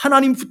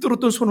하나님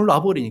붙들었던 손을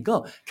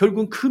놔버리니까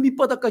결국은 그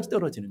밑바닥까지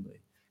떨어지는 거예요.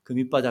 그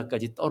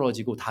밑바닥까지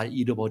떨어지고 다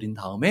잃어버린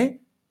다음에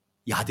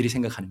이 아들이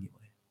생각하는 게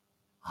뭐예요?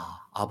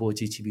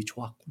 아버지 집이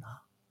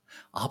좋았구나.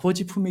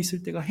 아버지 품에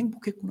있을 때가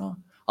행복했구나.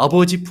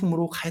 아버지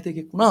품으로 가야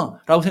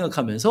되겠구나 라고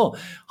생각하면서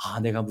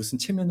내가 무슨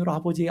체면으로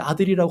아버지의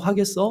아들이라고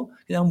하겠어?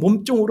 그냥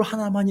몸종으로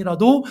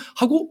하나만이라도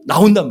하고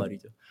나온단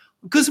말이죠.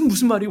 그것은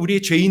무슨 말이에요?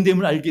 우리의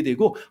죄인됨을 알게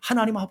되고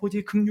하나님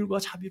아버지의 긍휼과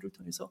자비를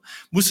통해서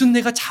무슨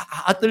내가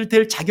아들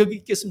될 자격이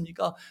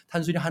있겠습니까?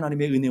 단순히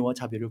하나님의 은혜와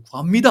자비를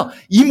구합니다.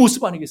 이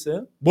모습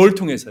아니겠어요? 뭘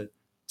통해서요?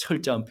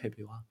 철저한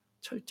패배와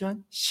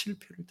철저한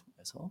실패를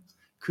통해서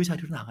그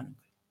자리로 나가는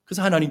거예요.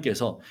 그래서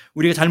하나님께서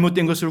우리가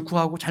잘못된 것을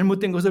구하고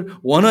잘못된 것을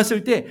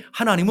원했을 때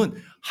하나님은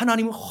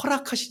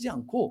허락하시지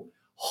않고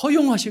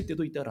허용하실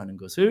때도 있다는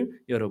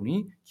것을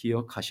여러분이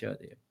기억하셔야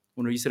돼요.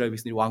 오늘 이스라엘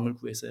백성들이 왕을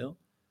구했어요.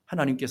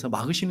 하나님께서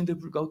막으시는데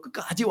불구하고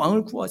끝까지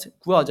왕을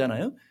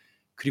구하잖아요.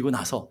 그리고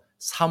나서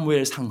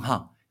사무엘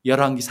상하,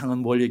 열왕기 상은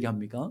뭘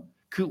얘기합니까?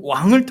 그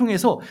왕을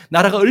통해서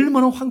나라가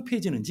얼마나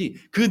황폐해지는지,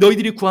 그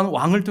너희들이 구한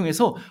왕을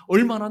통해서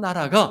얼마나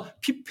나라가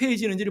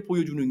피폐해지는지를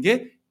보여주는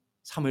게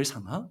사무엘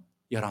상하,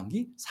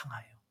 열왕기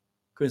상하예요.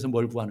 그래서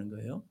뭘 구하는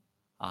거예요?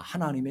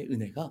 하나님의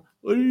은혜가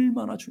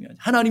얼마나 중요한지.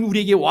 하나님이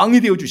우리에게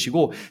왕이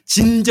되어주시고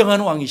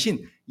진정한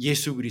왕이신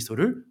예수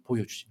그리스도를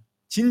보여주십니다.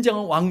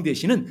 진정한 왕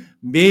되시는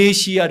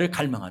메시아를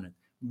갈망하는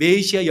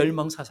메시아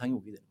열망 사상이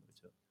오게 되는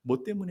거죠.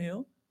 뭐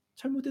때문에요?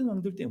 잘못된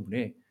왕들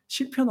때문에,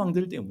 실패한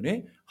왕들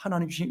때문에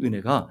하나님 주신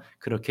은혜가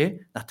그렇게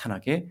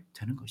나타나게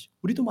되는 것이죠.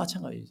 우리도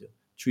마찬가지죠.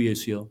 주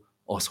예수여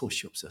어서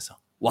오시옵소서.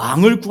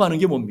 왕을 구하는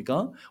게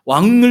뭡니까?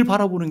 왕을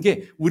바라보는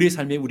게 우리의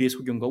삶의 우리의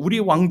소견과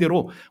우리의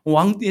왕대로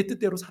왕의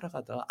뜻대로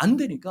살아가다가 안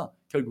되니까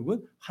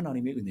결국은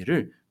하나님의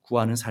은혜를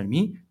구하는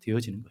삶이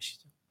되어지는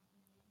것이죠.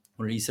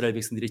 오늘 이스라엘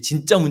백성들의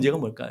진짜 문제가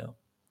뭘까요?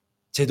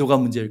 제도가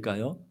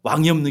문제일까요?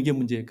 왕이 없는 게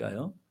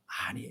문제일까요?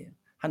 아니에요.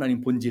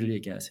 하나님 본질을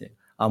얘기하세요.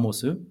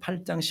 아모스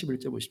 8장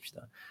 11절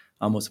보십시다.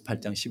 아모스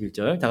 8장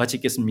 11절 다 같이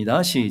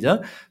읽겠습니다.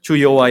 시작.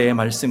 주 여호와의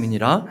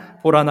말씀이니라.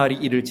 보라 날이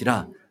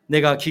이를지라.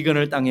 내가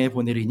기근을 땅에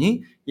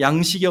보내리니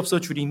양식이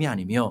없어 주림이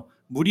아니며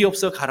물이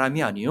없어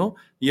가람이 아니요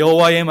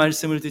여호와의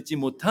말씀을 듣지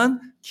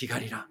못한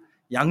기갈이라.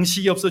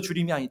 양식이 없어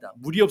주림이 아니다.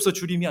 물이 없어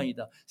주림이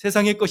아니다.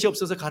 세상의 것이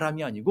없어서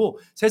가람이 아니고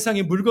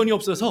세상에 물건이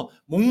없어서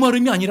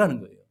목마름이 아니라는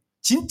거예요.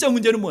 진짜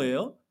문제는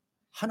뭐예요?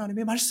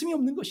 하나님의 말씀이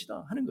없는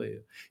것이다 하는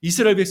거예요.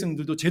 이스라엘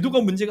백성들도 제도가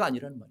문제가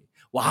아니라는 말이에요.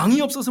 왕이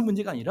없어서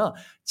문제가 아니라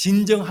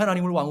진정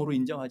하나님을 왕으로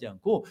인정하지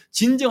않고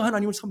진정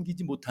하나님을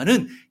섬기지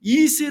못하는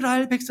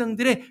이스라엘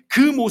백성들의 그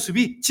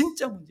모습이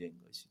진짜 문제인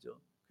것이죠.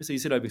 그래서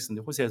이스라엘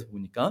백성들 호세아서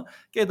보니까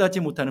깨닫지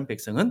못하는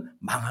백성은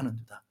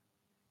망하는도다.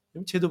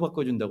 제도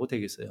바꿔준다고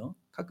되겠어요?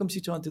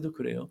 가끔씩 저한테도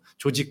그래요.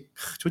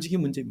 조직이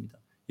문제입니다.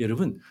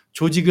 여러분,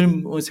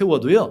 조직을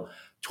세워도요,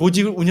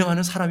 조직을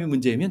운영하는 사람이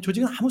문제이면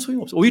조직은 아무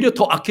소용없어요. 오히려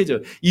더 악해져요.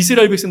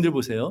 이스라엘 백성들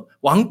보세요.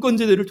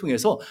 왕권제도를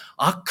통해서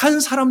악한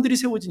사람들이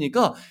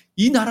세워지니까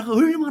이 나라가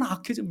얼마나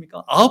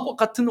악해집니까? 아합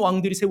같은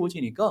왕들이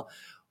세워지니까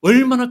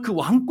얼마나 그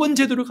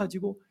왕권제도를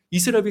가지고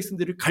이스라엘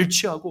백성들을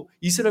갈취하고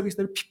이스라엘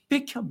백성들을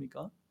핍박해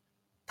합니까?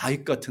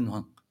 다윗 같은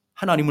왕,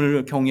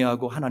 하나님을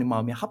경외하고 하나님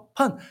마음에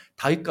합한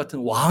다윗 같은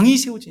왕이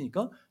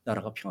세워지니까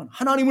나라가 평안.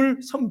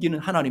 하나님을 섬기는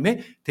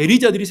하나님의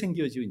대리자들이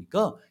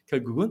생겨지니까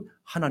결국은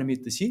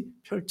하나님의 뜻이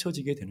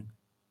펼쳐지게 되는 거예요.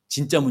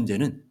 진짜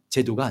문제는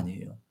제도가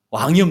아니에요.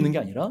 왕이 없는 게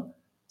아니라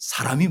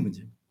사람이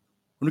문제입니다.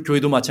 오늘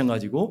교회도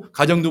마찬가지고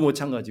가정도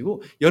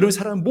마찬가지고 여러분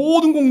사람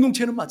모든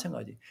공동체는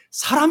마찬가지.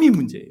 사람이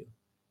문제예요.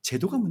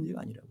 제도가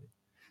문제가 아니라고요.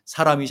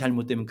 사람이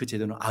잘못되면 그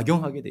제도는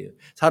악용하게 돼요.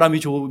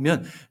 사람이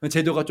좋으면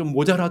제도가 좀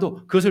모자라도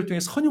그것을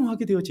통해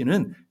선용하게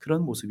되어지는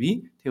그런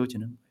모습이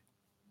되어지는 거예요.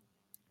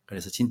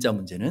 그래서 진짜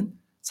문제는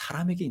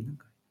사람에게 있는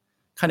거예요.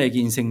 카네기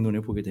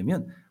인생론을 보게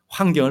되면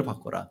환경을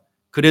바꿔라.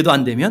 그래도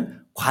안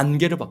되면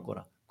관계를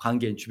바꿔라.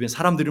 관계는 주변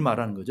사람들을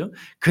말하는 거죠.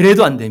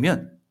 그래도 안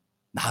되면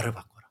나를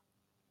바꿔라.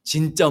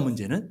 진짜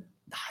문제는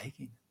나에게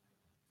있는 거예요.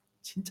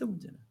 진짜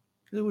문제는.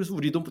 그래서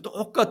우리도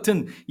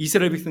똑같은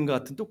이스라엘 백성과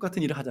같은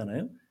똑같은 일을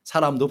하잖아요.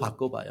 사람도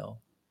바꿔봐요.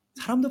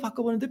 사람도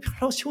바꿔보는데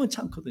별로 시원치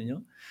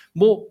않거든요.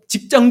 뭐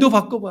직장도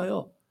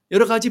바꿔봐요.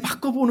 여러 가지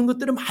바꿔보는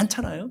것들은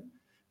많잖아요.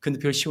 근데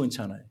별 시원치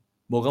않아요.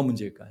 뭐가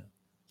문제일까요?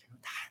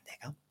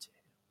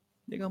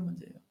 내가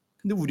문제예요.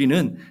 근데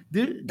우리는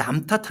늘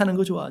남 탓하는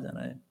거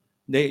좋아하잖아요.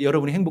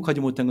 여러분이 행복하지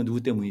못한 건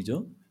누구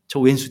때문이죠? 저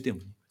왼수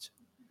때문인 거죠.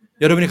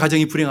 여러분의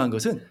가정이 불행한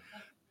것은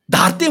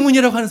나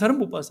때문이라고 하는 사람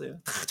못 봤어요.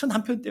 다 저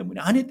남편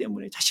때문에, 아내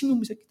때문에, 자식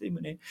놈의 새끼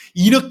때문에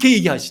이렇게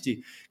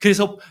얘기하시지.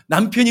 그래서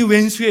남편이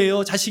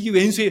왼수예요, 자식이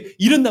왼수예요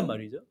이런단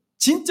말이죠.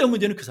 진짜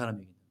문제는 그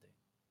사람에게 있는데,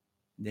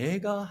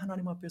 내가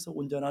하나님 앞에서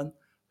온전한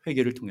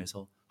회개를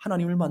통해서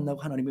하나님을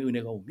만나고 하나님의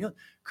은혜가 오면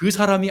그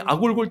사람이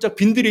아골골짝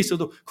빈들에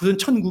있어도 그것은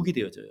천국이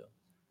되어져요.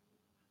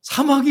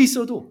 사막이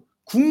있어도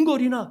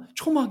궁궐이나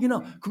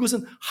초막이나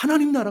그것은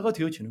하나님 나라가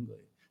되어지는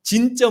거예요.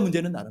 진짜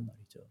문제는 나란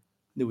말이죠.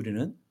 근데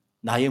우리는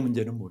나의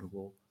문제는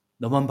모르고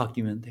너만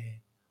바뀌면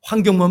돼,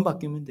 환경만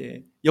바뀌면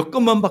돼,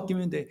 여건만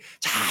바뀌면 돼,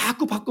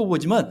 자꾸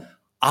바꿔보지만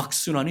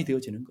악순환이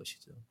되어지는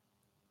것이죠.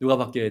 누가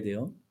바뀌어야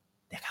돼요?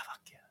 내가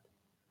바뀌어야 돼요.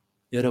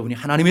 여러분이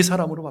하나님의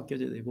사람으로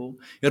바뀌어져야 되고,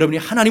 여러분이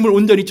하나님을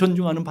온전히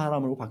존중하는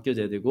사람으로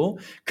바뀌어져야 되고,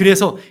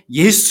 그래서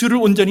예수를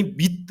온전히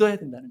믿어야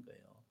된다는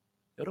거예요.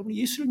 여러분이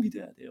예수를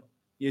믿어야 돼요.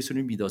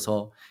 예수를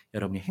믿어서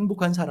여러분이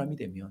행복한 사람이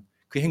되면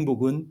그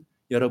행복은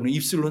여러분의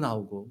입술로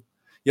나오고,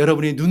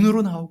 여러분의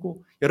눈으로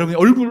나오고, 여러분의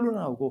얼굴로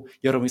나오고,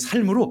 여러분의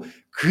삶으로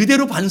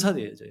그대로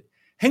반사되어져요.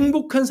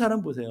 행복한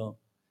사람 보세요.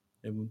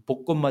 여러분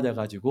복권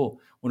맞아가지고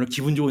오늘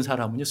기분 좋은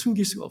사람은요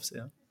숨길 수가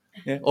없어요.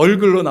 예,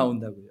 얼굴로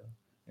나온다고요.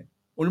 예,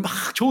 오늘 막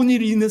좋은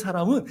일이 있는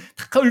사람은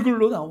다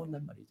얼굴로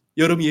나온단 말이죠.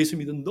 여러분이 예수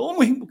믿으면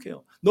너무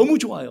행복해요. 너무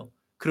좋아요.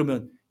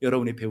 그러면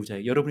여러분의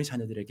배우자에게, 여러분의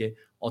자녀들에게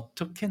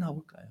어떻게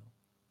나올까요?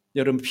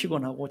 여러분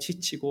피곤하고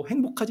지치고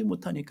행복하지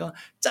못하니까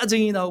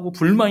짜증이 나오고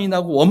불만이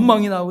나고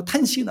원망이 나오고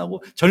탄식이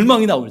나오고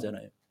절망이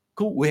나오잖아요.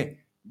 그거 왜?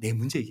 내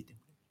문제이기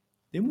때문에.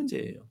 내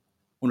문제예요.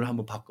 오늘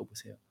한번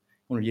바꿔보세요.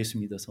 오늘 예수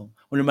믿어서,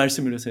 오늘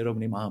말씀을 위해서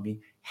여러분의 마음이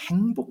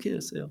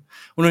행복해졌어요.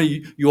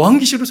 오늘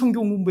요한계시록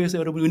성경 공부해서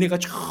여러분 은혜가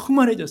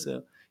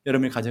충만해졌어요.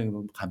 여러분의 가정에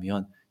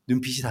가면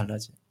눈빛이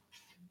달라져요.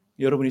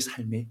 여러분의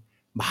삶의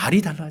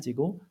말이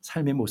달라지고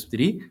삶의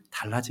모습들이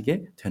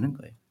달라지게 되는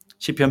거예요.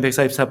 시편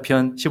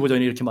 144편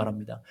 15절에 이렇게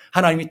말합니다.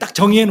 하나님이 딱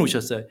정의해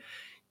놓으셨어요.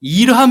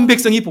 이러한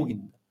백성이 복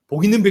있는,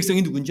 복 있는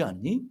백성이 누군지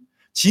아니?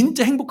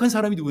 진짜 행복한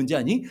사람이 누군지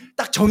아니?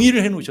 딱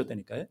정의를 해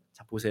놓으셨다니까요.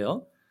 자,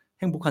 보세요.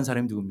 행복한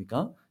사람이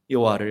누굽니까?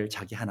 여호와를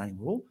자기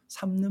하나님으로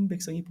삼는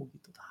백성이 복이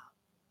있도다.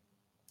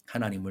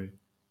 하나님을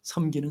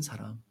섬기는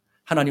사람,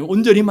 하나님을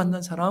온전히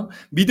만난 사람,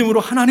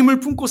 믿음으로 하나님을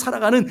품고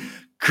살아가는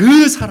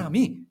그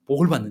사람이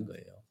복을 받는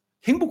거예요.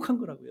 행복한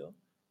거라고요.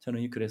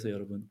 저는 그래서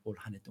여러분 올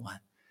한 해 동안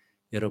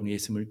여러분이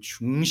예수님을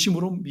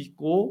중심으로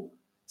믿고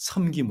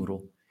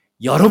섬김으로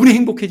여러분이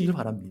행복해지길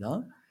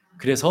바랍니다.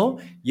 그래서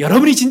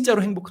여러분이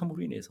진짜로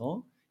행복함으로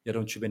인해서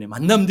여러분 주변의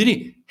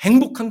만남들이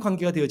행복한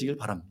관계가 되어지길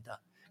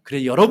바랍니다.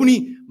 그래서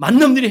여러분이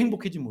만남들이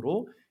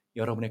행복해짐으로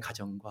여러분의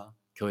가정과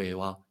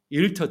교회와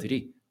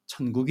일터들이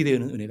천국이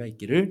되는 은혜가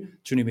있기를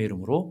주님의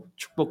이름으로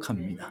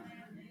축복합니다.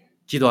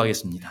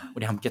 기도하겠습니다.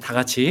 우리 함께 다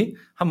같이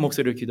한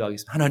목소리로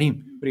기도하겠습니다.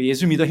 하나님, 우리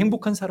예수 믿어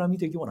행복한 사람이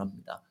되기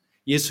원합니다.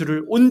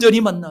 예수를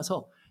온전히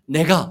만나서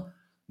내가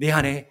내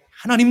안에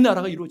하나님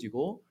나라가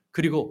이루어지고,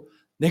 그리고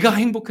내가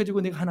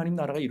행복해지고 내가 하나님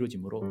나라가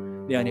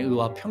이루어짐으로 내 안에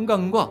의와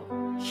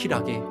평강과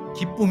희락의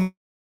기쁨,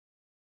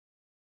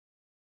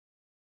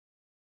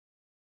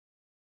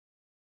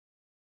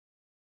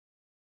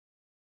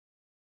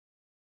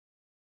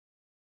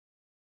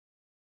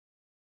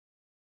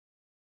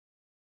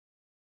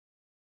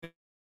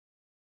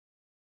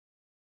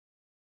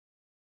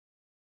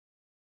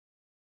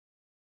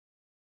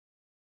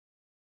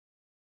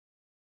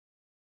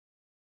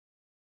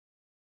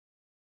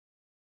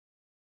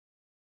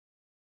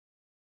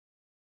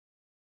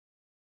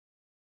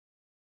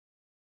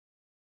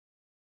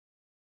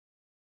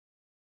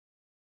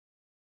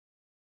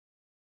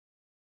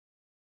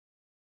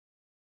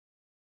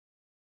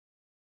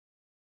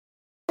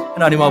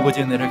 하나님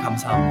아버지의 은혜를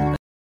감사합니다.